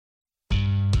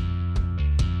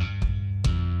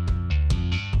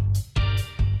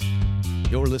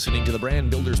You're listening to the Brand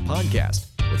Builders Podcast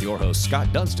with your hosts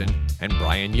Scott Dunston and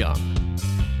Brian Young.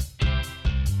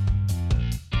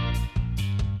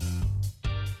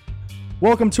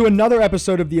 Welcome to another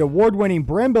episode of the award-winning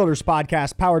Brand Builders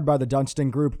Podcast powered by the Dunston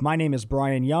Group. My name is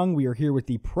Brian Young. We are here with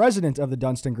the president of the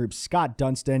Dunston Group, Scott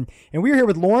Dunston, and we are here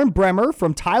with Lauren Bremer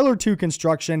from Tyler 2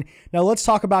 Construction. Now let's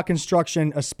talk about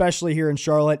construction, especially here in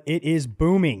Charlotte. It is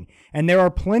booming, and there are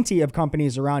plenty of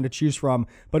companies around to choose from,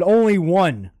 but only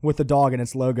one with a dog in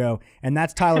its logo, and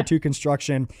that's Tyler 2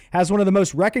 Construction. Has one of the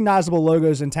most recognizable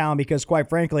logos in town because, quite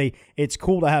frankly, it's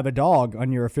cool to have a dog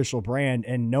on your official brand,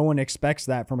 and no one expects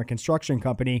that from a construction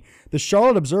company. The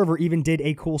Charlotte Observer even did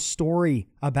a cool story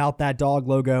about that dog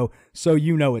logo, so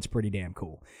you know it's pretty damn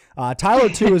cool. Tyler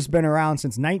 2 has been around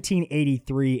since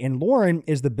 1983, and Lauren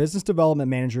is the business development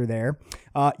manager there.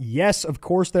 Yes, of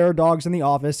course, there are dogs in the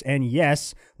office, and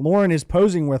yes, Lauren is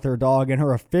posing with her dog in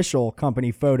her official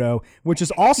company photo, which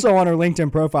is also on her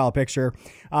LinkedIn profile picture.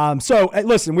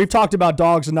 Listen, we've talked about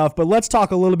dogs enough, but let's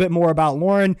talk a little bit more about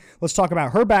Lauren. Let's talk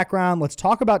about her background. Let's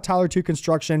talk about Tyler 2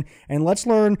 Construction, and let's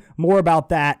learn more about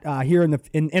that here in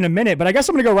a minute. But I guess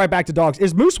I'm going to go right back to dogs.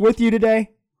 Is Moose with you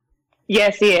today?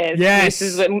 Yes, he is. Yes.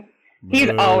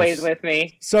 He's always with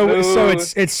me. So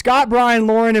it's Scott, Brian,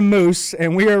 Lauren, and Moose,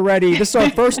 and we are ready. This is our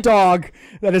first dog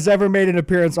that has ever made an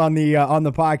appearance on the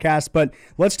podcast. But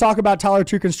let's talk about Tyler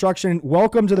 2 Construction.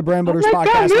 Welcome to the Brand Builders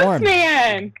Podcast, Moose Lauren.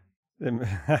 Man.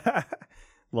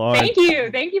 Lauren. Thank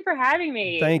you for having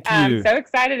me. Thank you. I'm so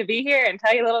excited to be here and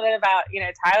tell you a little bit about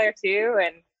Tyler 2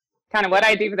 and kind of what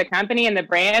I do for the company and the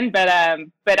brand, but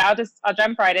I'll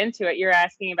jump right into it. You're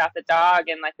asking about the dog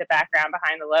and like the background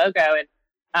behind the logo, and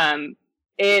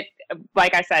it,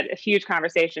 like I said, a huge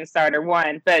conversation starter,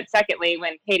 one, but secondly,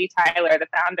 when Katie Tyler, the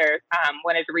founder,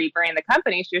 wanted to rebrand the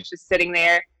company, she was just sitting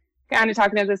there kind of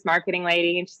talking to this marketing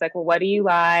lady, and she's like, well, what do you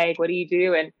like? What do you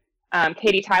do? And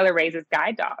Katie Tyler raises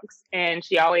guide dogs, and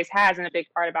she always has, and a big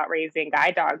part about raising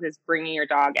guide dogs is bringing your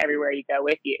dog everywhere you go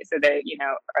with you, so that,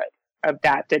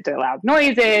 adapted to loud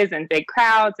noises and big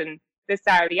crowds and this,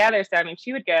 that, or the other. So, I mean,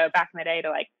 she would go back in the day to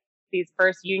like these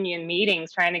first union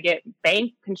meetings trying to get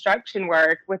bank construction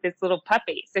work with this little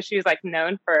puppy. So she was like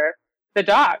known for the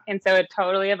dog. And so it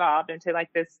totally evolved into like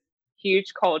this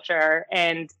huge culture.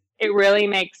 And it really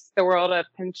makes the world of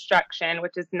construction,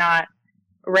 which is not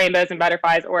rainbows and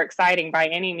butterflies or exciting by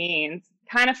any means,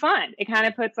 kind of fun. It kind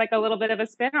of puts like a little bit of a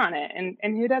spin on it. And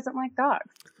who doesn't like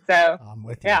dogs? So, I'm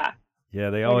with you. Yeah. Yeah,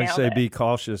 they always say be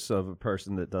cautious of a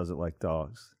person that doesn't like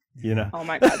dogs. Oh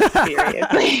my God,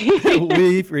 seriously.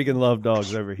 We freaking love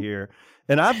dogs over here.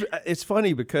 And it's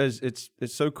funny because it's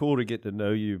so cool to get to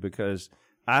know you, because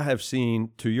I have seen,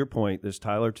 to your point, this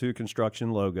Tyler 2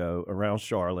 Construction logo around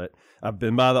Charlotte. I've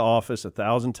been by the office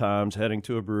 1,000 times heading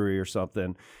to a brewery or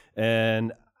something,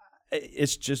 and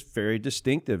it's just very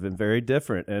distinctive and very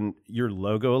different, and your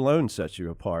logo alone sets you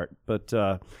apart. But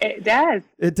it does.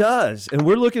 It does, and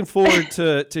we're looking forward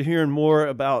to hearing more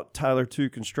about Tyler 2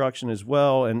 Construction as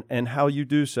well, and how you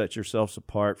do set yourselves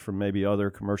apart from maybe other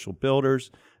commercial builders.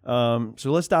 So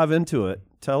let's dive into it.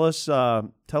 Tell us a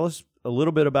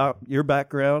little bit about your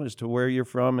background as to where you're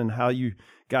from and how you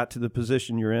got to the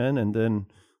position you're in, and then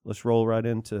let's roll right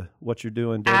into what you're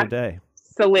doing day to day.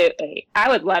 Absolutely, I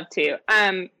would love to.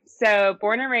 So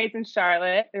born and raised in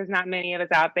Charlotte. There's not many of us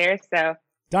out there, so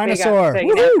Dinosaur.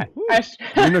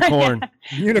 Unicorn.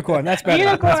 Unicorn. That's better.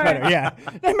 Unicorn. That's better. Yeah.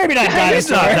 Maybe not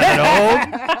dinosaur.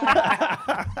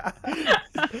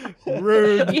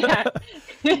 Rude. Yeah.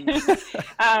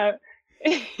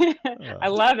 I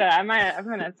love it. I'm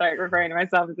gonna start referring to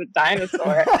myself as a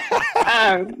dinosaur.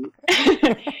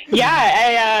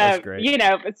 That's great.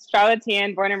 It's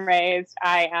Charlottean, born and raised.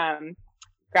 I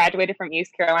graduated from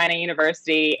East Carolina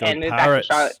University and moved back to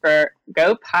Charlotte for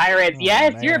Go Pirates. Oh,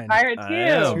 yes, man. you're a pirate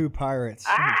too. 2 Pirates.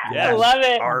 I love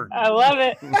it. I love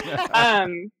it.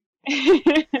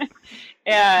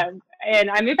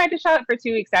 And I moved back to Charlotte for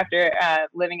 2 weeks after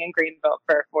living in Greenville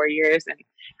for 4 years.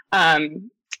 And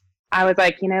I was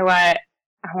like, you know what?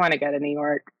 I want to go to New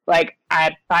York. Like, I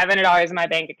had $500 in my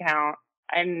bank account.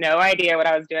 I had no idea what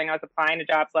I was doing. I was applying to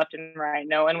jobs left and right.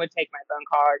 No one would take my phone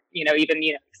call,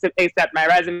 accept my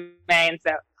resume. And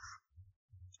so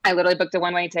I literally booked a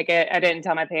one-way ticket. I didn't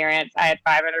tell my parents. I had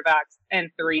 $500 and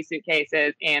 3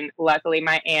 suitcases. And luckily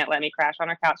my aunt let me crash on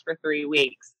her couch for 3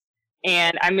 weeks.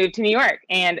 And I moved to New York.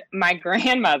 And my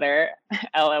grandmother,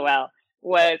 LOL,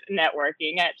 was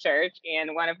networking at church.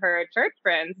 And one of her church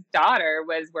friends' daughter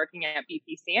was working at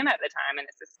BPCM at the time. And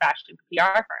it's this fashion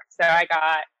PR firm. So I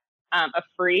got a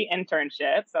free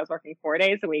internship. So I was working 4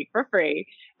 days a week for free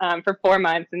for 4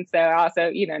 months. And so I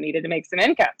also, needed to make some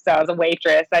income. So I was a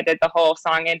waitress. I did the whole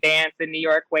song and dance in New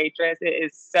York waitress. It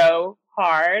is so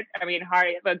hard. I mean, hard.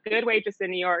 A good waitress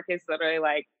in New York is literally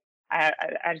like, I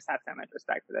just have so much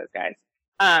respect for those guys.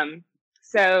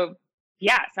 So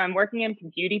I'm working in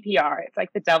beauty PR. It's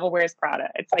like the devil wears Prada.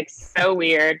 It's like so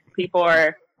weird. People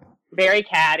are very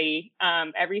catty.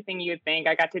 Everything you would think.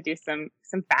 I got to do some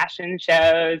fashion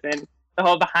shows and the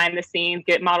whole behind the scenes,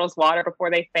 get models water before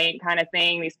they faint kind of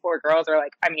thing. These poor girls are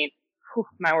like,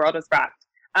 my world was rocked.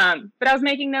 But I was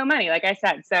making no money, like I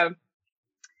said. So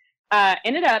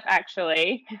ended up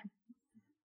actually,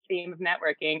 theme of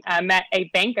networking, met a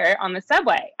banker on the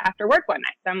subway after work one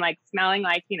night. So I'm like smelling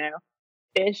like,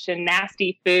 fish and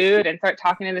nasty food, and start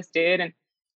talking to this dude. And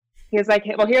he was like,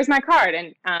 well, here's my card.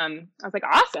 And I was like,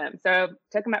 awesome. So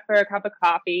took him up for a cup of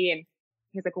coffee, and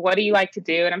he's like, what do you like to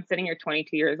do? And I'm sitting here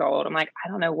 22 years old. I'm like, I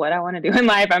don't know what I want to do in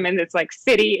life. I'm in this like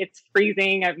city. It's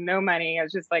freezing. I have no money. I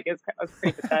was just like, I was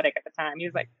pretty pathetic at the time. I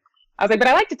was like, but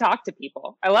I like to talk to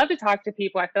people. I love to talk to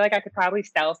people. I feel like I could probably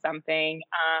sell something.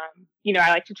 I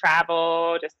like to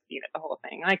travel, just, the whole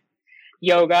thing. I like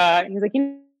yoga. And he's like,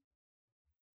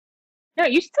 no,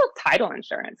 you should sell title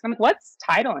insurance. I'm like, what's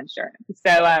title insurance?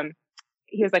 So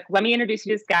he was like, let me introduce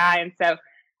you to this guy. And so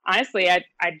honestly, I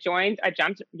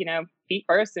jumped, feet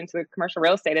first into the commercial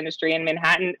real estate industry in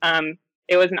Manhattan.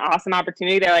 It was an awesome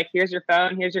opportunity. They're like, here's your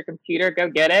phone, here's your computer, go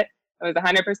get it. It was a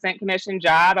 100% commission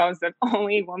job. I was the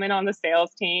only woman on the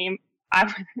sales team. I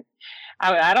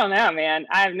don't know, man.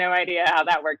 I have no idea how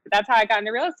that worked, but that's how I got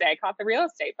into real estate. I caught the real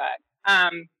estate bug.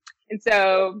 And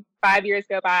so 5 years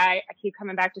go by. I keep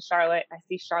coming back to Charlotte. I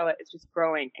see Charlotte is just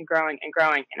growing and growing and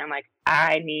growing. And I'm like,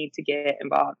 I need to get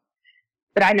involved,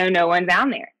 but I know no one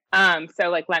down there. So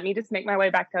like, let me just make my way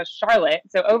back to Charlotte.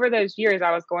 So over those years,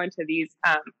 I was going to these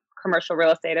commercial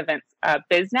real estate events.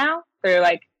 BizNow, they're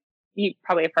like, you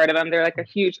probably have heard of them. They're like a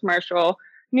huge commercial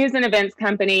news and events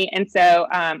company. And so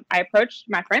I approached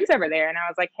my friends over there, and I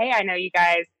was like, hey, I know you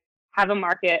guys have a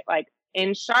market like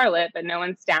in Charlotte, but no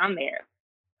one's down there.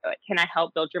 Like, can I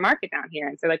help build your market down here?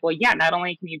 And so like, well, yeah, not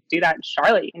only can you do that in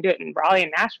Charlotte, you can do it in Raleigh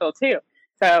and Nashville too.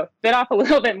 So bit off a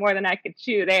little bit more than I could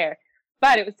chew there,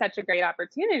 but it was such a great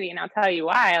opportunity. And I'll tell you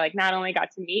why. Like, not only got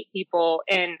to meet people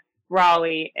in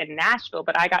Raleigh and Nashville,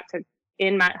 but I got to,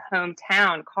 in my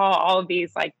hometown, call all of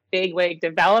these like bigwig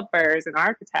developers and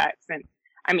architects, and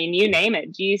I mean, you name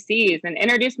it, GCs, and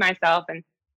introduce myself and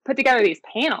put together these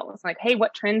panels like, hey,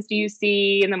 what trends do you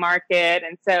see in the market?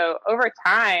 And so over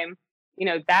time,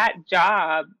 that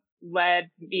job led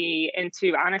me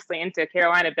into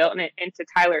Carolina Built and into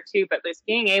Tyler too, but just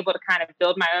being able to kind of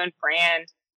build my own brand.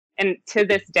 And to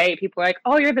this day, people are like,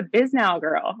 oh, you're the BizNow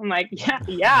girl. I'm like,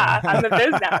 yeah, I'm the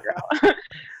BizNow girl.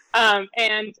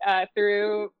 And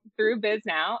through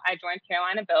BizNow, I joined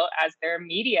Carolina Built as their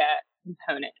media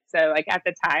component. So like at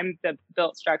the time, the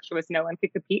Built structure was no one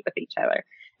could compete with each other.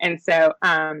 And so,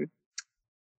 I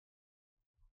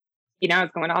was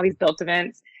going to all these Built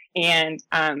events, and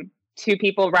two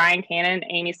people, Ryan Cannon,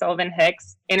 Amy Sullivan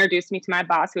Hicks, introduced me to my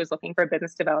boss, who was looking for a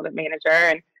business development manager.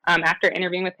 And after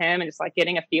interviewing with him and just like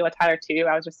getting a feel of Tyler too,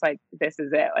 I was just like, this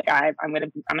is it. Like I'm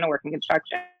gonna work in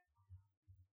construction,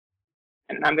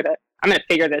 and I'm gonna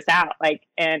figure this out. Like,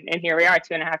 and here we are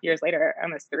 2.5 years later,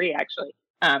 almost 3 actually.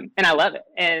 And I love it.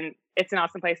 And it's an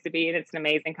awesome place to be. And it's an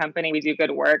amazing company. We do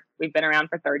good work. We've been around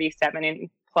for 37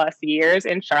 plus years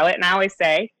in Charlotte. And I always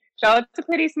say, Charlotte's a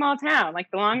pretty small town.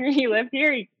 Like, the longer you live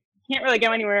here, you can't really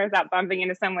go anywhere without bumping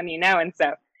into someone you know. And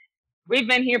so we've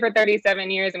been here for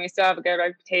 37 years and we still have a good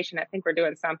reputation. I think we're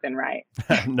doing something right.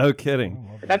 No kidding.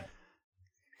 That's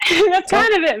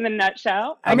kind of it in the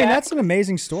nutshell. I mean, that's an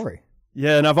amazing story.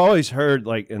 Yeah, and I've always heard,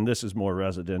 like, and this is more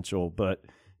residential, but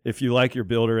if you like your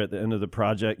builder at the end of the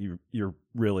project, you're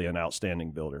really an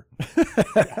outstanding builder.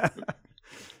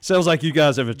 Sounds like you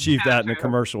guys have achieved that in the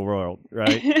commercial world,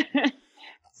 right?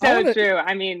 True.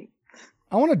 I mean,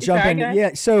 I want to jump in.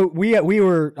 Yeah. So we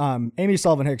were, Amy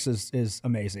Sullivan Hicks is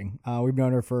amazing. We've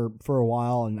known her for a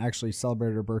while and actually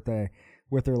celebrated her birthday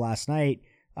with her last night.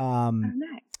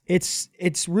 Nice.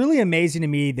 It's really amazing to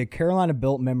me, the Carolina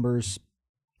Built members,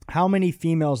 how many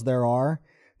females there are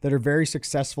that are very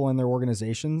successful in their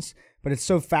organizations, but it's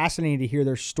so fascinating to hear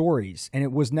their stories. And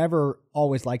it was never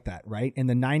always like that, right? In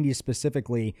the 90s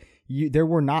specifically, there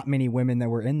were not many women that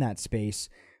were in that space.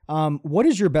 What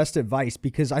is your best advice?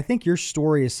 Because I think your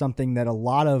story is something that a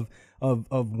lot of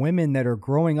of women that are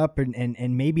growing up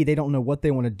and maybe they don't know what they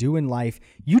want to do in life.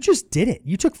 You just did it.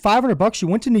 You took $500. You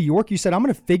went to New York. You said, I'm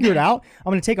going to figure it out.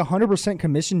 I'm going to take a 100%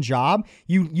 commission job.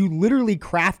 You literally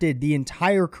crafted the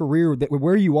entire career that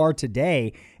where you are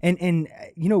today. And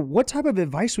you know, what type of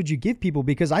advice would you give people?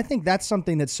 Because I think that's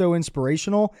something that's so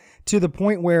inspirational, to the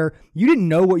point where you didn't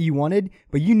know what you wanted,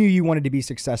 but you knew you wanted to be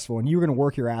successful and you were going to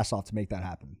work your ass off to make that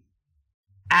happen.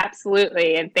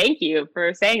 Absolutely. And thank you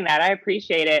for saying that. I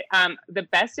appreciate it. The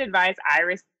best advice I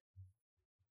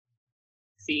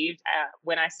received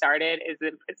when I started is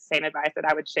the same advice that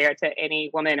I would share to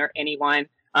any woman or anyone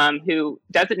who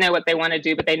doesn't know what they want to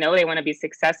do, but they know they want to be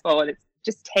successful. And it's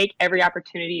just take every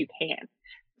opportunity you can.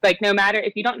 Like, no matter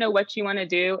if you don't know what you want to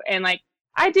do. And like,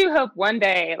 I do hope one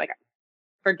day, like,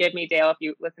 forgive me, Dale, if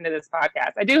you listen to this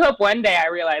podcast, I do hope one day I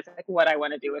realize like what I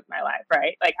want to do with my life,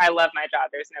 right? Like, I love my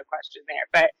job. There's no question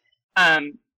there.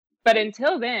 But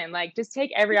until then, like, just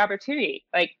take every opportunity.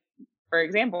 Like, for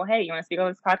example, hey, you want to speak on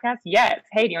this podcast? Yes.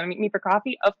 Hey, do you want to meet me for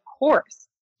coffee? Of course.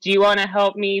 Do you want to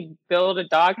help me build a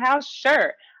doghouse?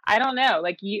 Sure. I don't know.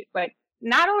 Like,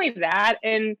 not only that,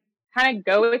 and kind of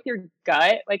go with your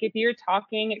gut. Like, if you're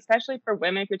talking, especially for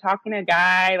women, if you're talking to a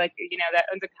guy, like, you know, that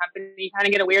owns a company, you kind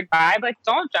of get a weird vibe. Like,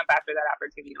 don't jump after that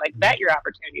opportunity. Like, vet your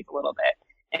opportunities a little bit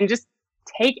and just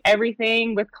take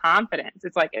everything with confidence.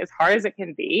 It's like, as hard as it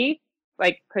can be,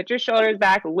 like, put your shoulders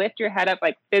back, lift your head up,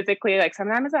 like, physically. Like,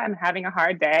 sometimes I'm having a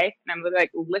hard day and I'm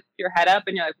like, lift your head up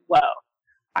and you're like, whoa,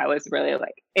 I was really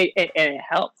like, it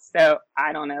helps. So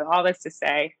I don't know, all this to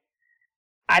say,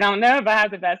 I don't know if I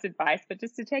have the best advice, but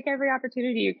just to take every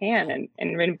opportunity you can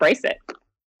and embrace it.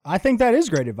 I think that is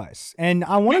great advice. And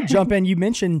I want to jump in. You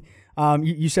mentioned,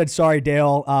 you said, sorry,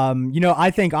 Dale. You know,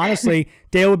 I think honestly,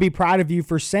 Dale would be proud of you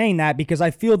for saying that, because I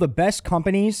feel the best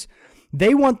companies,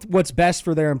 they want what's best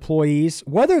for their employees,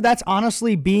 whether that's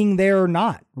honestly being there or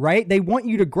not, right? They want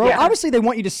you to grow. Yeah. Obviously, they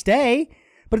want you to stay.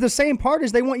 But the same part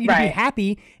is they want you to be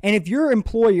happy. And if your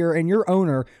employer and your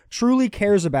owner truly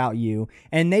cares about you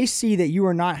and they see that you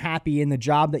are not happy in the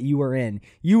job that you are in,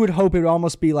 you would hope it would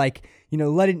almost be like, you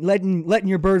know, letting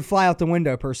your bird fly out the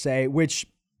window, per se, which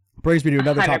brings me to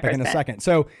another topic 100%. In a second.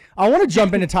 So I want to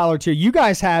jump into Tyler too. You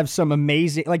guys have some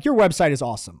amazing, like, your website is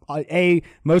awesome.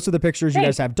 Most of the pictures, you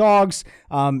guys have dogs.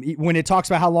 When it talks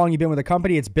about how long you've been with the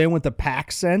company, it's been with the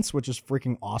pack since, which is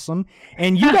freaking awesome.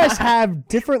 And you guys have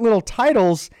different little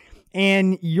titles,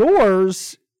 and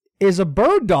yours is a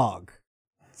bird dog.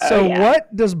 So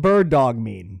what does bird dog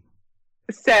mean?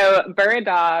 So bird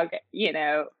dog, you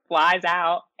know, flies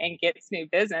out and gets new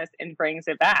business and brings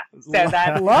it back. So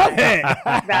that's love it.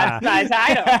 That's my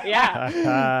title. Yeah,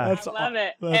 I love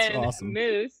it. That's and awesome.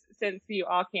 Moose, since you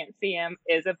all can't see him,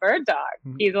 is a bird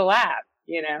dog. He's a lab,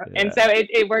 you know. Yeah. And so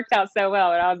it worked out so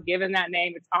well. And I was given that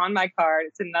name. It's on my card.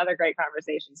 It's another great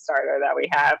conversation starter that we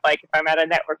have. Like, if I'm at a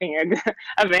networking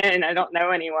event and I don't know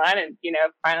anyone, and, you know,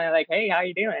 finally like, hey, how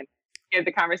you doing? Get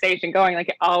the conversation going. Like,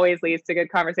 it always leads to good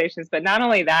conversations. But not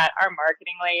only that, our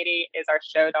marketing lady is our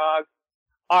show dog.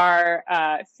 Our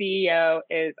CEO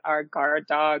is our guard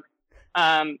dog.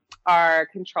 Our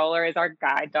controller is our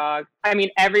guide dog. I mean,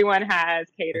 everyone has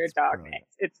catered dog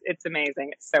names. It's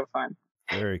amazing. It's so fun.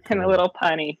 Very cool. And a little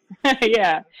punny.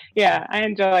 yeah, I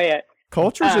enjoy it.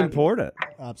 Culture's important.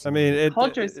 Absolutely. I mean,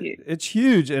 culture's huge. It's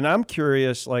huge. And I'm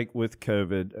curious, like with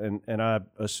COVID, and I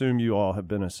assume you all have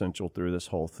been essential through this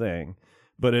whole thing,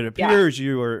 but it appears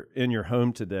you are in your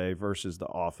home today versus the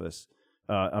office.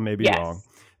 I may be wrong.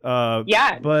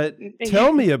 But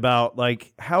tell me about,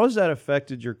 like, how has that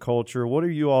affected your culture? What are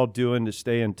you all doing to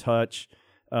stay in touch?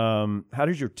 How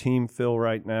does your team feel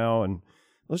right now? And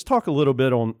let's talk a little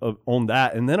bit on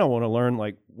that. And then I want to learn,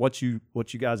 like, what you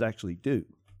guys actually do.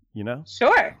 You know?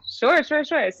 Sure. So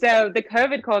the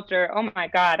COVID culture, oh my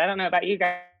God, I don't know about you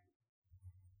guys,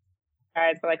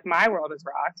 but like, my world is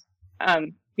rocked.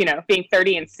 You know, being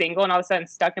 30 and single and all of a sudden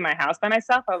stuck in my house by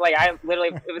myself. I was like,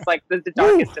 it was like the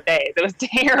darkest of days. It was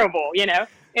terrible, you know?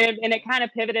 And it kind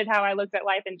of pivoted how I looked at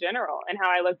life in general and how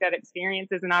I looked at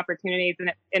experiences and opportunities.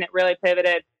 And it really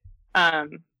pivoted,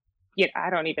 you know, I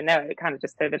don't even know. It kind of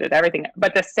just pivoted everything.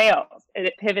 But the sales,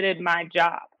 it pivoted my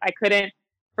job. I couldn't,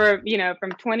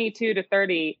 from 22 to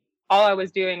 30, all I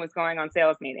was doing was going on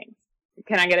sales meetings.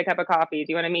 Can I get a cup of coffee? Do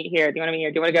you want to meet here? Do you want to meet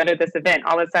here? Do you want to go to this event?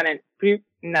 All of a sudden,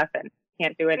 nothing.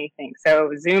 Can't do anything.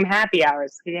 So Zoom happy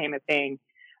hours became a thing.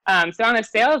 So on the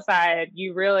sales side,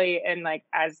 you really, and like,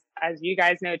 as you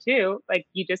guys know too, like,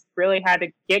 you just really had to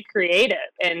get creative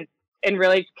and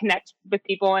really connect with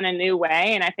people in a new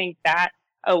way. And I think that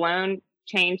alone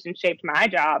changed and shaped my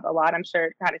job a lot. I'm sure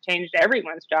it kind of changed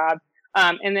everyone's job.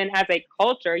 And then as a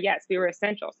culture, yes, we were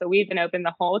essential. So we've been open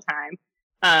the whole time.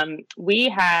 we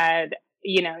had,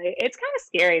 it's kind of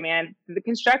scary, man. The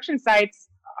construction sites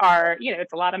are,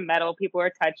 it's a lot of metal people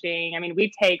are touching. I mean,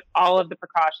 we take all of the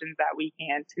precautions that we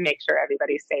can to make sure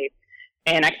everybody's safe.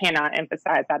 And I cannot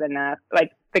emphasize that enough.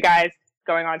 Like the guys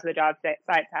going onto the job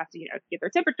sites have to, get their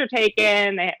temperature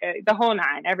taken, the whole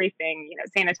nine, everything,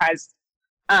 sanitized.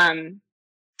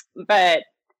 But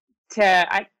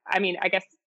I guess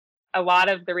a lot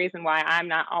of the reason why I'm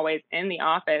not always in the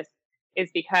office is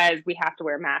because we have to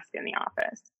wear masks in the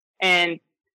office. And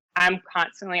I'm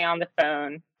constantly on the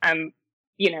phone.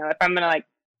 If I'm going to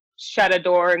shut a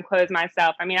door and close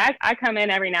myself, I come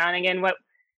in every now and again.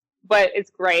 What is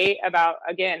great about,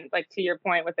 again, to your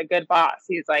point with a good boss,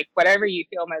 he's like, whatever you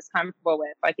feel most comfortable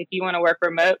with. Like if you want to work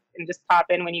remote and just pop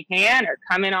in when you can or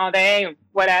come in all day or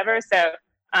whatever. So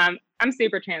I'm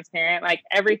super transparent. Like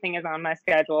everything is on my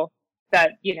schedule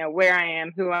that, where I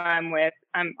am, who I'm with,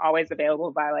 I'm always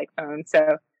available by phone.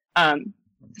 So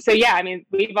yeah,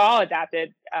 we've all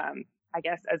adapted, I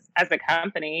guess as a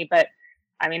company, but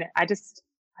I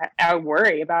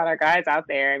worry about our guys out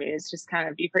there. It's just kind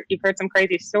of, you've heard some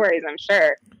crazy stories, I'm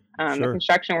sure. Sure. The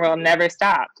construction world never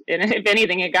stopped. And if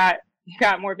anything, it got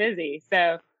more busy.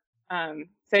 So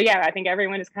yeah, I think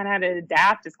everyone just kind of had to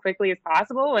adapt as quickly as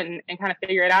possible and kind of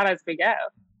figure it out as we go.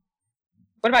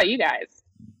 What about you guys?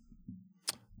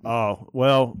 Oh,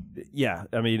 well, yeah.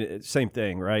 Same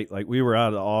thing, right? Like we were out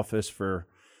of the office for,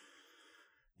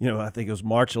 I think it was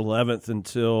March 11th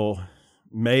until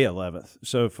May 11th.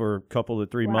 So for a couple to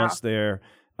 3 months there,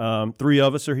 3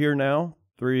 of us are here now,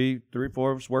 three,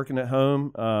 4 of us working at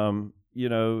home.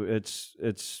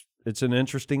 It's an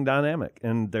interesting dynamic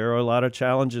and there are a lot of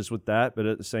challenges with that. But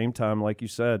at the same time, like you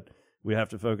said, we have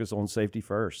to focus on safety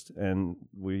first and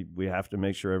we have to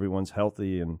make sure everyone's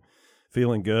healthy and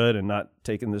feeling good and not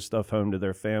taking this stuff home to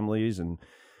their families. And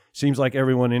seems like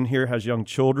everyone in here has young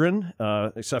children,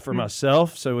 except for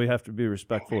myself. So we have to be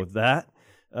respectful of that.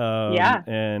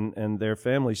 And their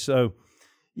families. So,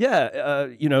 yeah,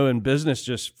 in business,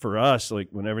 just for us, like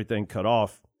when everything cut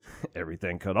off.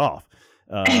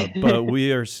 But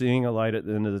we are seeing a light at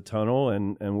the end of the tunnel,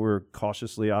 and we're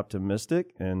cautiously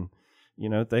optimistic. And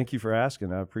thank you for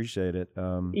asking. I appreciate it.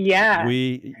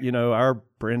 We, our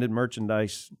branded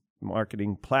merchandise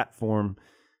marketing platform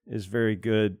is very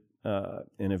good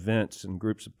in events and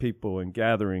groups of people and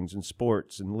gatherings and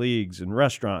sports and leagues and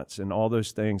restaurants, and all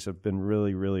those things have been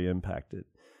really, really impacted.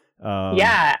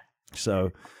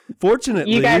 So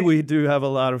fortunately, we do have a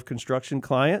lot of construction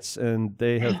clients, and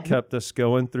they have kept us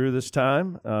going through this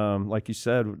time. Like you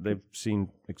said, they've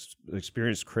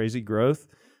experienced crazy growth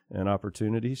and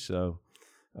opportunity. So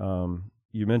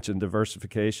you mentioned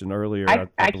diversification earlier,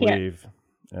 I believe,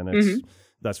 and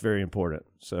that's very important.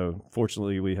 So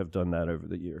fortunately, we have done that over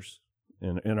the years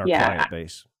in our client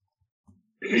base.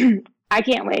 I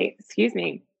can't wait. Excuse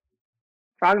me.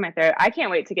 Frog in my throat. I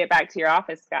can't wait to get back to your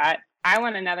office, Scott. I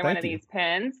want another one of these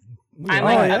pins.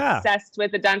 I'm obsessed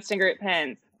with the Dunston Group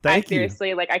pins.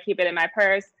 Seriously, I keep it in my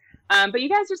purse. But you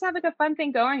guys just have a fun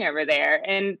thing going over there.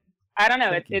 And I don't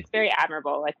know, it's very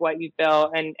admirable, what you've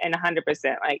built and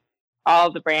 100%,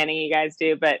 all the branding you guys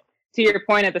do. But to your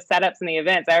point of the setups and the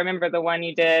events, I remember the one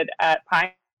you did at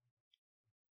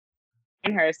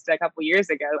Pinehurst a couple years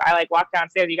ago. I walked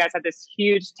downstairs. You guys had this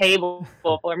huge table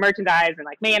full of merchandise and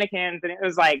mannequins, and it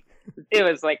was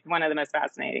one of the most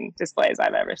fascinating displays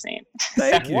I've ever seen.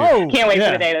 Thank you. Can't wait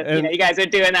for the day that you guys are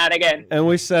doing that again. And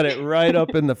we set it right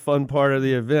up in the fun part of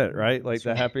the event, right?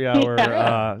 The happy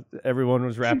hour. Everyone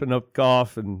was wrapping up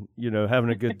golf and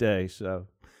having a good day. So.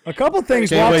 A couple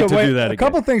things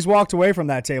walked away from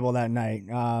that table that night.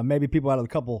 Maybe people had a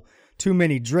couple too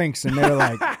many drinks, and they were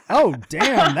like, "Oh,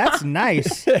 damn, that's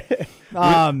nice."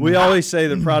 We always say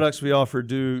the products we offer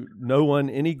do no one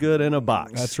any good in a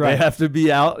box. That's right. They have to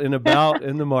be out and about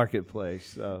in the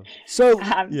marketplace. So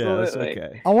absolutely. Yeah, that's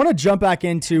okay. I want to jump back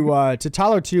into to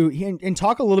Tyler too, and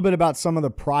talk a little bit about some of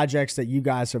the projects that you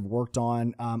guys have worked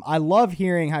on. I love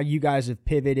hearing how you guys have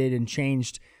pivoted and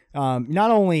changed.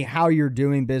 Not only how you're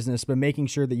doing business, but making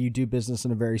sure that you do business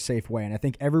in a very safe way. And I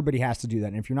think everybody has to do that.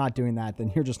 And if you're not doing that, then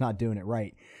you're just not doing it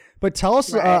right. But tell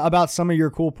us about some of your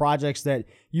cool projects that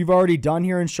you've already done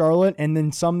here in Charlotte, and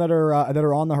then some that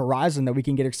are on the horizon that we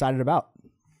can get excited about.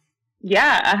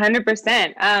 Yeah,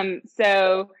 100%.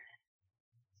 So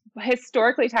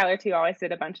historically, Tyler 2 always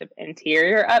did a bunch of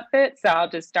interior upfits. So I'll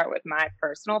just start with my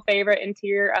personal favorite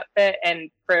interior upfit. And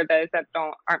for those that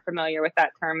aren't familiar with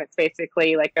that term, it's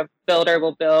basically a builder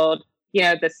will build,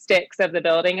 the sticks of the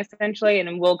building essentially, and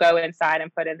then we'll go inside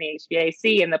and put in the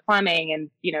HVAC and the plumbing and,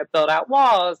 build out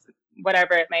walls,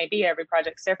 whatever it may be. Every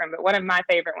project's different. But one of my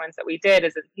favorite ones that we did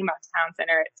is at the Piedmont Town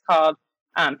Center. It's called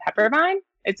Peppervine.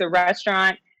 It's a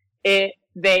restaurant.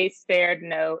 They spared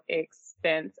no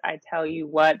expense. I tell you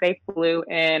what, they flew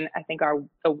in. I think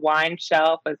the wine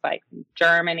shelf was like from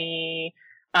Germany,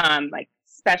 like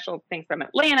special things from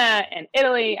Atlanta and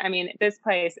Italy. I mean, this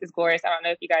place is glorious. I don't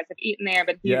know if you guys have eaten there,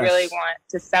 but if you really want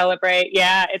to celebrate,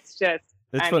 it's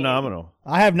phenomenal.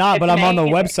 I have not, but I'm on the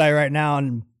website right now,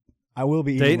 and I will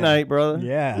be eating date night, brother.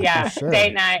 Yeah, for sure.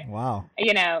 Date night. Wow.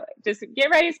 Just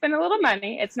get ready to spend a little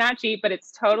money. It's not cheap, but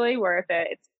it's totally worth it.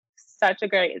 It's such a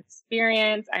great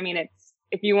experience. I mean,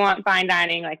 if you want fine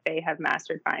dining, like they have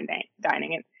mastered fine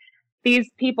dining. And these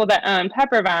people that own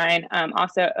Peppervine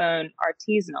also own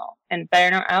Artisanal and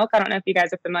Bear Elk. I don't know if you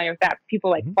guys are familiar with that.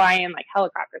 People like fly in like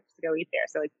helicopters to go eat there.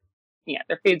 So like,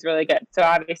 their food's really good. So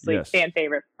obviously fan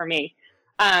favorite for me.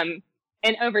 And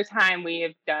over time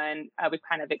we've kind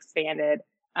of expanded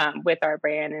with our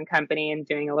brand and company and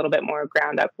doing a little bit more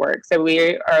ground up work. So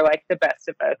we are like the best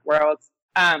of both worlds.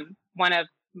 One of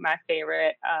my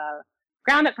favorite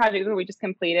ground up projects that we just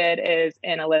completed is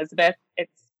in Elizabeth.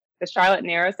 It's the Charlotte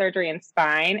Neurosurgery and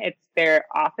Spine. It's their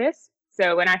office.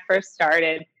 So when I first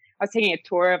started, I was taking a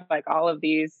tour of like all of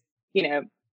these,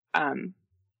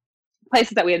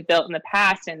 places that we had built in the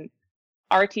past, and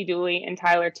RT Dooley and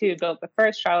Tyler too built the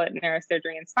first Charlotte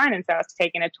Neurosurgery and Spine. And so I was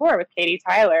taking a tour with Katie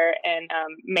Tyler and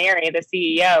Mary, the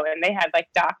CEO, and they had like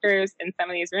doctors in some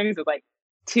of these rooms with like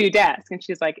 2 desks. And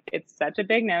she's like, it's such a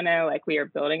big no-no. Like, we are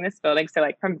building this building. So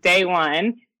like from day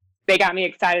one, they got me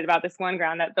excited about this one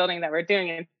ground up building that we're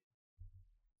doing. And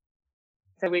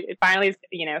so we finally,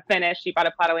 finished. She bought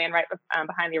a plot of land right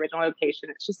behind the original location.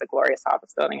 It's just a glorious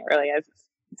office building. It really is.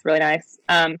 It's really nice.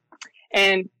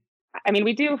 And I mean,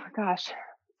 we do,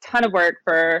 ton of work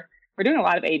we're doing a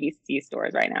lot of ABC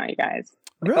stores right now, you guys.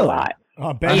 Like, really? A lot.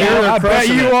 I bet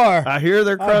you are. I hear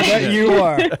they're crushing I bet you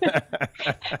are.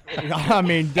 I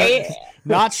mean,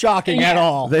 not shocking at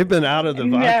all. They've been out of the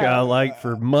vodka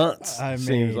for months.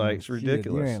 Seems like it's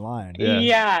ridiculous. You ain't lying.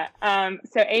 Yeah.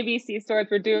 So ABC stores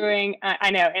we're doing,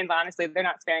 I know, and honestly, they're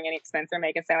not sparing any expense. They're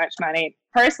making so much money.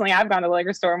 Personally, I've gone to the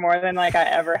liquor store more than like I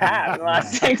ever have in the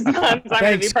last 6 months. I'm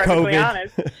going to be perfectly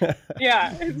honest.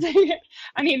 Yeah.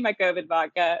 I need my COVID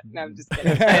vodka. No, I'm just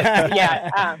kidding.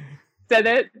 But, so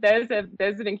those have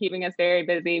been keeping us very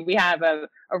busy. We have a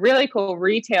really cool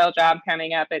retail job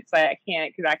coming up. It's like, I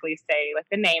can't exactly say like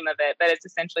the name of it, but it's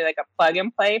essentially like a plug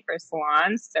and play for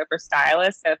salons. So for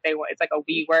stylists, so if they want, it's like a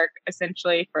WeWork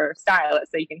essentially for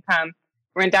stylists. So you can come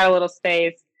rent out a little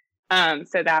space.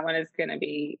 So that one is going to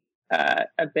be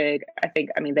a big,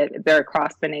 they're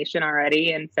across the nation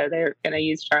already. And so they're going to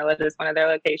use Charlotte as one of their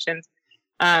locations.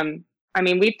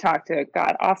 We've talked to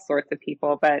all sorts of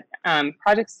people, but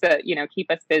projects that keep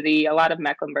us busy. A lot of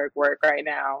Mecklenburg work right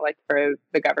now, like for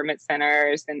the government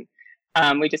centers, and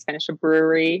we just finished a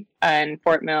brewery in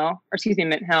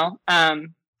Mint Hill, and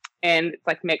it's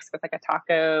like mixed with like a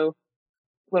taco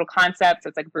little concept. So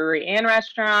it's like brewery and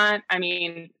restaurant. I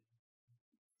mean,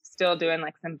 still doing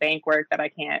like some bank work that I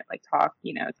can't like talk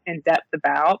in depth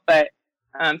about, but.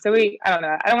 So I don't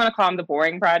know. I don't want to call them the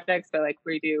boring projects, but like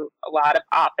we do a lot of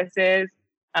offices,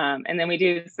 and then we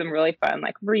do some really fun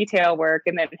like retail work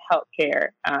and then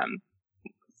healthcare.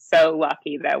 So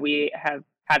lucky that we have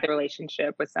had the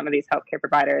relationship with some of these healthcare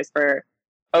providers for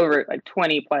over like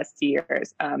 20 plus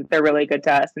years. They're really good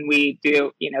to us, and we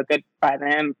do good by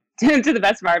them to the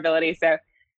best of our ability. So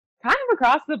kind of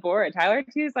across the board, Tyler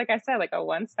too is, like I said, like a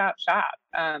one-stop shop.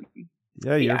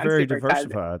 Yeah, you're very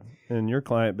diversified in your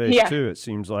client base too. It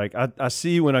seems like I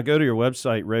see when I go to your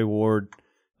website, Ray Ward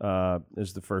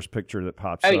is the first picture that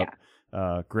pops up.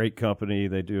 Yeah. Great company.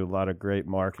 They do a lot of great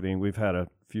marketing. We've had a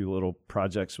few little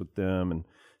projects with them, and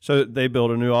so they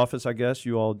built a new office. I guess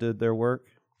you all did their work.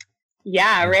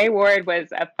 Yeah, Ray Ward was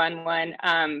a fun one.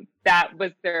 That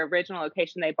was their original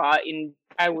location they bought.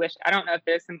 I don't know if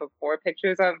there's some before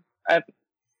pictures of.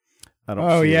 I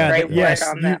don't see that. Yes,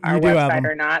 on you our do website have them.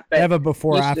 Or not, but they have a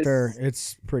before after.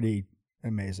 It's pretty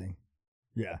amazing.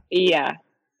 Yeah,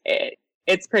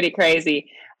 it's pretty crazy.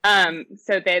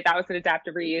 So that was an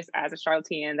adaptive reuse as a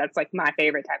Charlottean. That's like my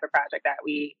favorite type of project that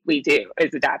we do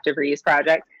is adaptive reuse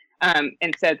project.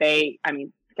 And so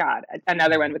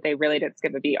another one, but they really did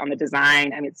skip a beat on the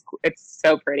design. I mean, it's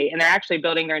so pretty, and they're actually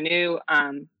building their new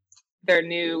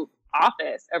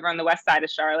office over on the west side of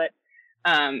Charlotte,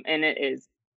 and it is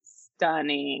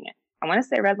stunning. I want to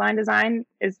say Redline Design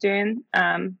is doing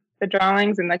the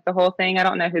drawings and like the whole thing. I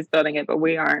don't know who's building it, but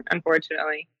we aren't,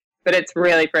 unfortunately. But it's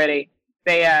really pretty.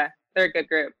 They're a good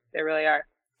group. They really are.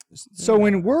 So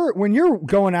when you're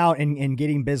going out and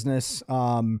getting business,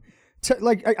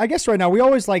 I guess right now we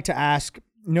always like to ask,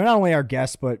 not only our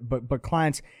guests but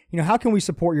clients, how can we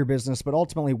support your business? But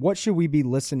ultimately, what should we be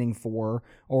listening for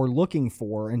or looking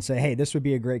for and say, hey, this would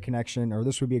be a great connection or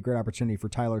this would be a great opportunity for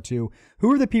Tyler too?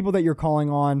 Who are the people that you're calling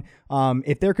on?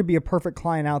 If there could be a perfect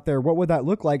client out there, what would that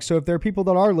look like? So if there are people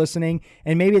that are listening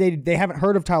and maybe they haven't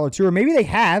heard of Tyler too, or maybe they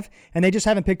have and they just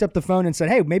haven't picked up the phone and said,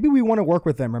 hey, maybe we want to work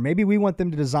with them, or maybe we want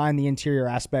them to design the interior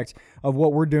aspect of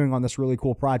what we're doing on this really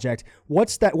cool project.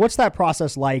 What's that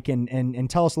process like? And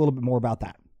tell us a little bit more about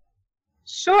that.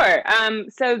 Sure.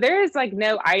 So there is like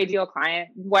no ideal client.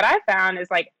 What I found is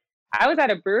like, I was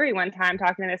at a brewery one time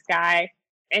talking to this guy,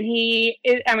 and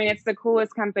it's the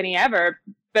coolest company ever,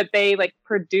 but they like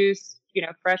produce,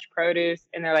 fresh produce,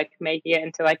 and they're like making it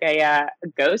into like a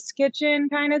ghost kitchen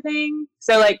kind of thing.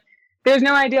 So like, there's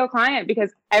no ideal client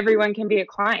because everyone can be a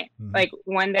client. Mm-hmm. Like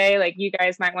one day, like you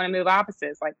guys might want to move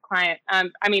offices, like client.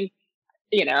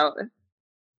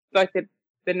 Like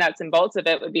the nuts and bolts of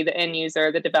it would be the end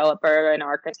user, the developer, an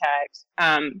architect.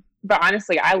 But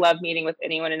honestly, I love meeting with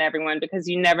anyone and everyone because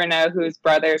you never know whose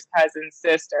brother's cousin's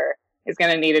sister is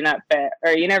going to need an upfit,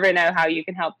 or you never know how you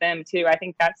can help them too. I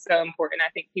think that's so important. I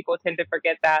think people tend to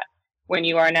forget that when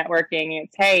you are networking.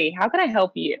 It's, hey, how can I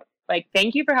help you? Like,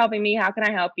 thank you for helping me. How can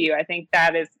I help you? I think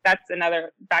that's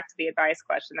another, back to the advice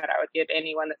question that I would give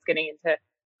anyone that's getting into,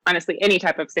 honestly, any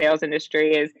type of sales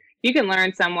industry is you can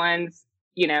learn someone's,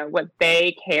 what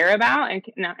they care about and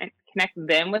connect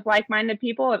them with like-minded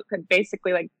people. It could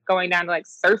basically like going down to like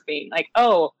surfing, like,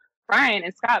 oh, Brian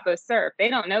and Scott both surf. They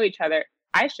don't know each other.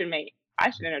 I should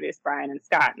introduce Brian and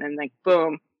Scott. And then like,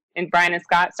 boom. And Brian and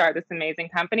Scott start this amazing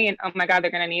company. And oh my God,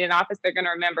 they're going to need an office. They're going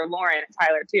to remember Lauren and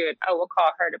Tyler too. And oh, we'll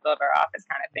call her to build our office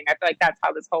kind of thing. I feel like that's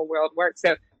how this whole world works.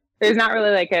 So there's not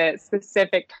really like a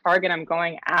specific target I'm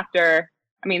going after.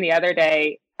 I mean, the other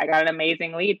day I got an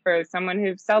amazing lead for someone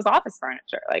who sells office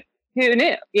furniture. Like, who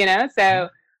knew, So,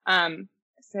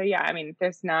 yeah, I mean,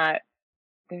 there's not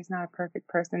a perfect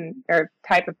person or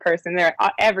type of person there.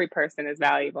 Every person is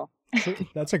valuable.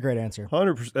 That's a great answer.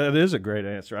 100%. That is a great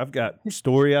answer. I've got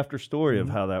story after story of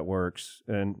how that works.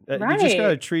 And you just got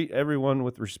to treat everyone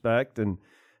with respect, and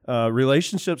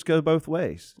relationships go both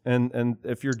ways. And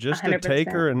if you're just 100%. A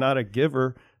taker and not a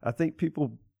giver, I think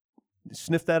people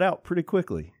sniff that out pretty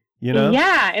quickly.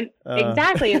 Yeah, and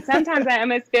exactly. And sometimes I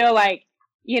almost feel like,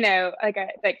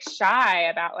 like shy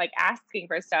about like asking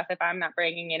for stuff if I'm not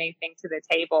bringing anything to the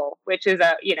table, which is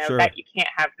sure. That you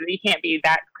can't be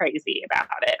that crazy about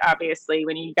it. Obviously,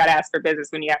 when you got to ask for business,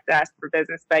 when you have to ask for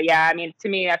business. But yeah, I mean, to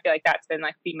me, I feel like that's been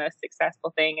like the most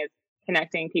successful thing is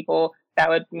connecting people that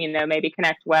would, maybe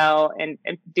connect well and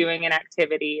doing an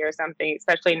activity or something,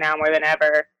 especially now more than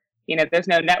ever. There's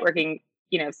no networking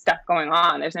stuff going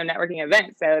on. There's no networking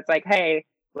event. So it's like, hey,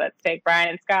 let's take Brian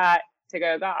and Scott to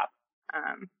go golf.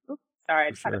 Sorry,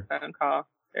 I just had a phone call.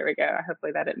 There we go.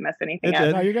 Hopefully that didn't mess anything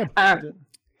up. No, you're good.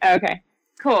 Okay,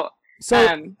 cool. So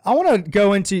I want to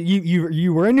go into,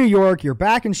 you were in New York, you're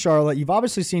back in Charlotte. You've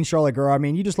obviously seen Charlotte grow. I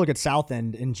mean, you just look at South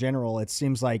End in general. It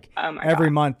seems like every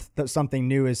month that something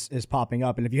new is popping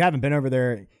up. And if you haven't been over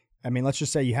there, I mean, let's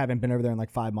just say you haven't been over there in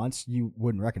like 5 months, you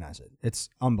wouldn't recognize it. It's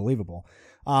unbelievable.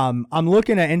 I'm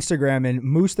looking at Instagram, and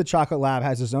Moose the Chocolate Lab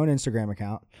has his own Instagram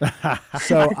account.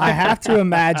 So I have to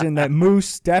imagine that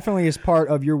Moose definitely is part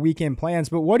of your weekend plans.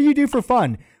 But what do you do for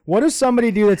fun? What does somebody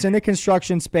do that's in the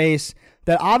construction space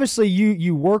that obviously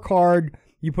you work hard,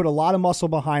 you put a lot of muscle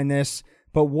behind this,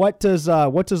 but what does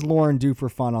Lauren do for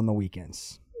fun on the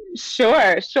weekends?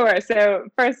 Sure. So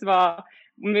first of all,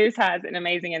 Moose has an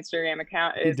amazing Instagram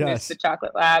account. It's Moose the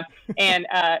Chocolate Lab. And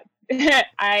I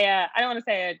don't want to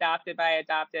say adopted, but I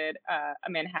adopted a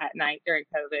Manhattanite during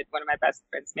COVID. One of my best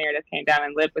friends, Meredith, came down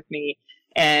and lived with me.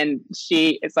 And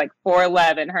she is like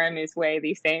 4'11". Her and Moose weigh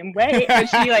the same weight. But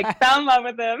she like fell in love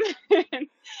with him.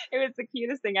 It was the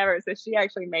cutest thing ever. So she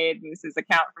actually made Moose's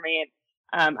account for me.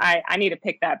 And I need to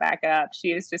pick that back up.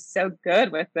 She is just so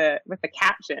good with the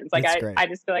captions. Like I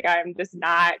just feel like I'm just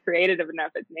not creative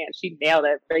enough. But man, she nailed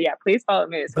it. But yeah, please follow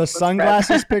Moose. The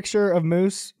sunglasses picture of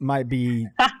Moose might be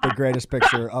the greatest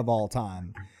picture of all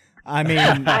time. I mean,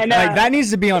 I know. Like that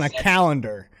needs to be on a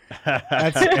calendar.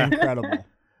 That's incredible.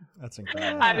 That's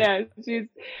incredible. I know.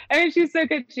 She's so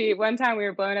good. One time we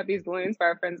were blowing up these balloons for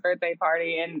our friend's birthday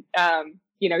party, and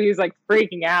he was like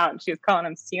freaking out, and she was calling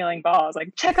them ceiling balls.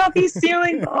 Like, check out these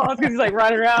ceiling balls, because he's like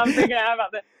running around freaking out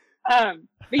about that.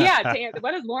 But yeah,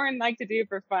 what does Lauren like to do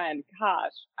for fun?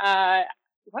 Gosh,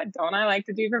 what don't I like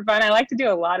to do for fun? I like to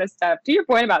do a lot of stuff. To your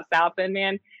point about South End,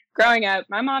 man, growing up,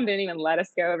 my mom didn't even let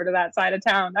us go over to that side of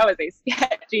town. That was a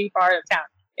sketchy part of town.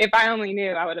 If I only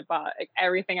knew, I would have bought like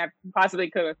everything I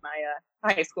possibly could with my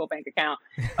high school bank account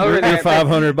over there.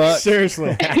 $500.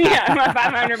 Seriously. Yeah, my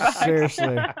 $500.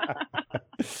 Seriously.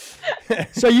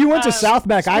 So you went to South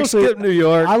Beck. We'll skip New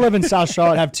York. I live in South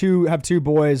Charlotte. Have two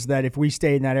boys that if we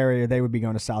stayed in that area, they would be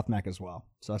going to South Beck as well.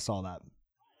 So I saw that.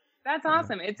 That's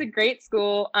awesome. It's a great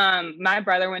school. My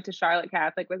brother went to Charlotte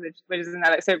Catholic, which is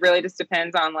another. So it really just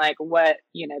depends on like what,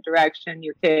 direction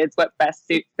your kids, what best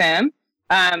suits them.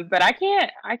 But I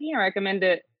can't recommend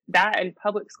that in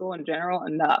public school in general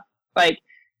enough. Like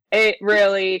it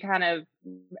really kind of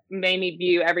made me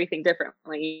view everything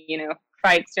differently,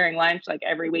 fights during lunch, like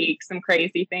every week, some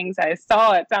crazy things I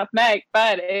saw at South Beck,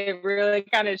 but it really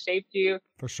kind of shaped you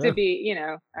For sure. to be,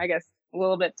 I guess a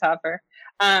little bit tougher.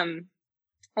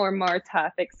 Or more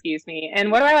tough, excuse me. And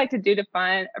what do I like to do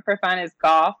for fun is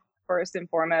golf, first and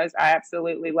foremost. I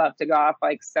absolutely love to golf,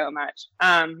 like so much.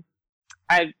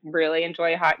 I really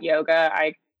enjoy hot yoga.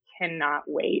 I cannot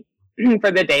wait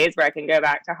for the days where I can go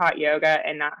back to hot yoga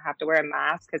and not have to wear a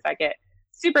mask because I get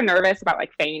super nervous about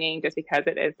like fainting just because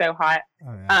it is so hot.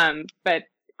 Oh, yeah. But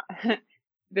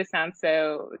this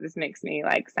makes me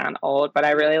like sound old, but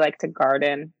I really like to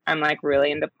garden. I'm like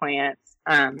really into plants.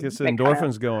 Gets the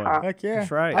endorphins going. Heck yeah. That's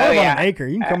right. I live on yeah. an acre.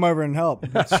 You can come over and help.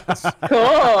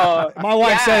 Cool. My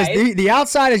wife Yeah, says the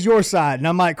outside is your side, and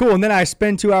I'm like, cool. And then I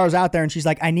spend 2 hours out there, and she's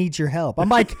like, I need your help. I'm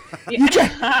like,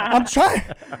 I'm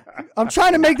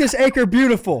trying to make this acre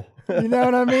beautiful. You know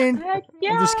what I mean? Heck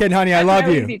yeah. I'm just kidding, honey. I That's love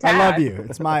no you. easy I love task. you.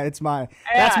 That's my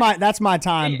Yeah. that's my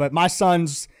time. But my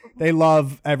sons, they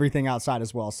love everything outside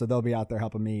as well, so they'll be out there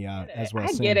helping me as well. I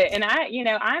soon. get it. And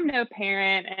I'm no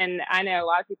parent, and I know a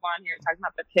lot of people on here talking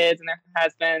about their kids and their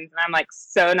husbands, and I'm like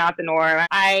so not the norm.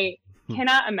 I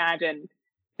cannot imagine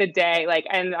the day,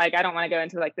 I don't want to go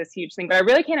into like this huge thing, but I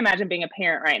really can't imagine being a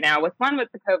parent right now with one, with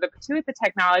the COVID, but two, with the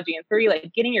technology, and three,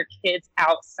 like getting your kids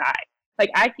outside.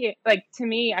 Like I can't, like to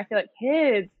me, I feel like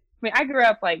kids, I grew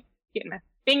up like getting my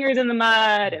fingers in the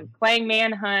mud and playing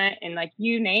manhunt and like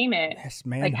you name it. Yes,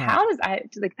 man. Like how does that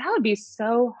would be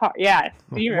so hard. Yeah.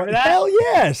 Do you remember that? Hell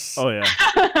yes. Oh yeah.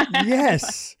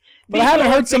 Yes. But I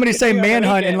haven't heard somebody say People think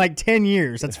manhunt it's in like 10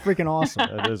 years. That's freaking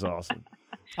awesome. That is awesome.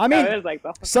 I mean, it was like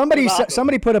somebody awesome.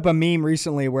 somebody put up a meme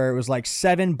recently where it was like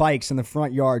 7 bikes in the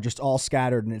front yard just all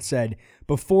scattered, and it said,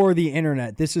 before the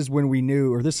internet, this is when we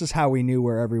knew, or this is how we knew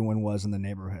where everyone was in the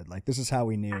neighborhood. Like this is how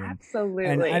we knew.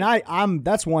 Absolutely. And I'm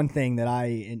that's one thing that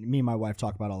me and my wife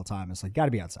talk about all the time. It's like, got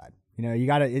to be outside. You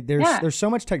got to, there's so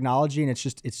much technology, and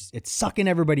it's sucking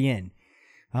everybody in.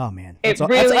 Oh man. That's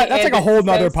like a whole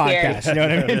nother podcast. You know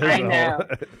what I mean? I know.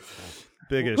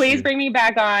 Big issue. Please bring me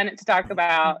back on to talk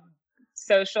about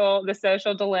the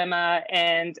social dilemma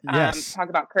and Yes. talk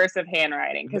about cursive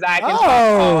handwriting, because I can talk Oh,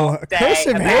 all day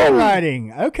cursive about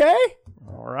handwriting. Okay.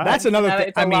 All right. That's another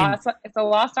thing. it's a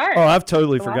lost art. Oh, I've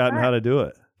totally It's a lot forgotten of how to do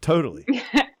it. Totally.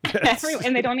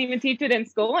 and they don't even teach it in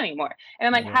school anymore. And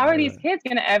I'm like, how are these kids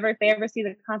going to if they ever see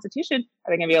the Constitution,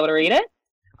 are they going to be able to read it?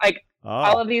 Like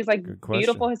all of these like good question.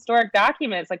 beautiful historic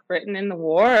documents like written in the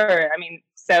war. I mean,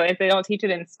 so if they don't teach it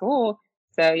in school,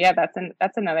 so yeah, that's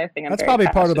another thing. That's probably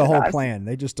part of the whole plan.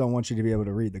 They just don't want you to be able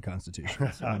to read the Constitution.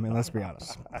 So, I mean, let's be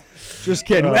honest. Just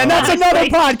kidding. And that's another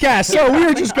podcast. So we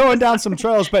were just going down some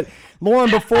trails. But Lauren,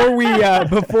 before we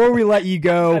let you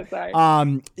go,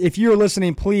 if you're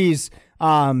listening, please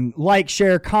like,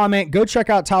 share, comment. Go check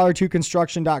out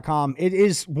Tyler2Construction.com. It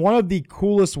is one of the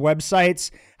coolest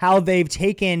websites. How they've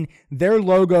taken their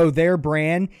logo, their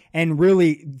brand, and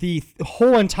really the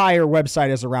whole entire website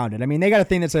is around it. I mean, they got a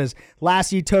thing that says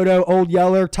Lassie, Toto, Old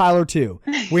Yeller, Tyler 2.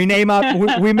 We name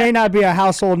up. we may not be a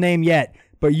household name yet,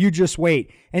 but you just wait.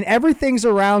 And everything's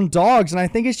around dogs, and I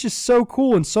think it's just so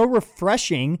cool and so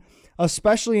refreshing,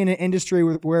 especially in an industry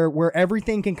where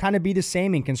everything can kind of be the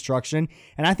same in construction.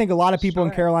 And I think a lot of people in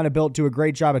Carolina Built do a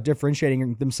great job at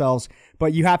differentiating themselves.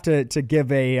 But you have to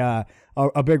give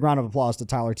a big round of applause to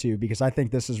Tyler too, because I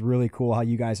think this is really cool how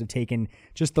you guys have taken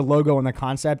just the logo and the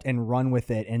concept and run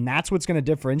with it. And that's what's going to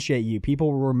differentiate you.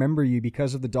 People will remember you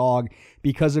because of the dog,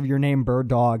 because of your name, Bird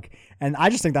Dog. And I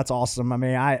just think that's awesome. I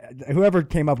mean, whoever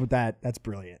came up with that, that's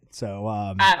brilliant.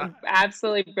 So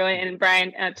absolutely brilliant. And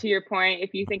Brian, to your point,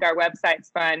 if you think our website's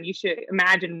fun, you should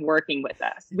imagine working with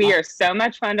us. We are so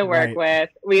much fun to work with.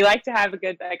 We like to have a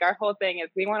good, our whole thing is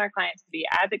we want our clients to be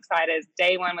as excited as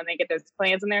day one when they get those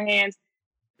plans in their hands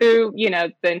through,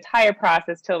 the entire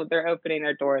process till they're opening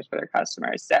their doors for their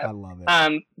customers. So I love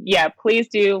it. Please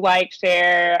do like,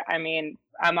 share. I mean,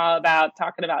 I'm all about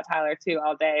talking about Tyler too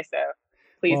all day. So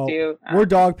please do. We're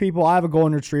dog people. I have a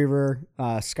golden retriever.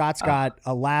 Scott's got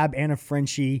a lab and a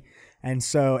Frenchie. And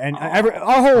so,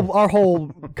 our whole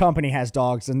company has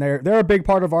dogs, and they're a big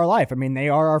part of our life. I mean, they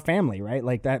are our family, right?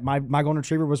 Like that. My golden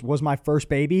retriever was my first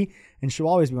baby, and she'll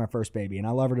always be my first baby, and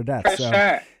I love her to death. For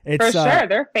sure,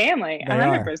 they're family,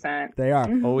 100%. They are.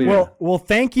 Oh yeah. Well,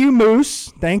 thank you,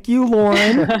 Moose. Thank you,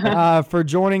 Lauren, for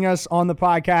joining us on the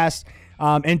podcast.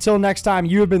 Until next time,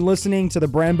 you have been listening to the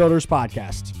Brand Builders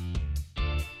Podcast.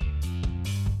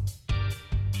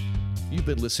 You've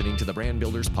been listening to the Brand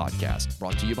Builders Podcast,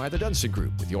 brought to you by the Dunston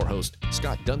Group with your host,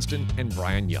 Scott Dunston and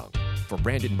Brian Young. For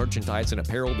branded merchandise and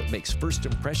apparel that makes first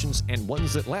impressions and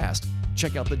ones that last,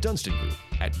 check out the Dunston Group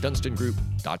at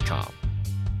dunstongroup.com.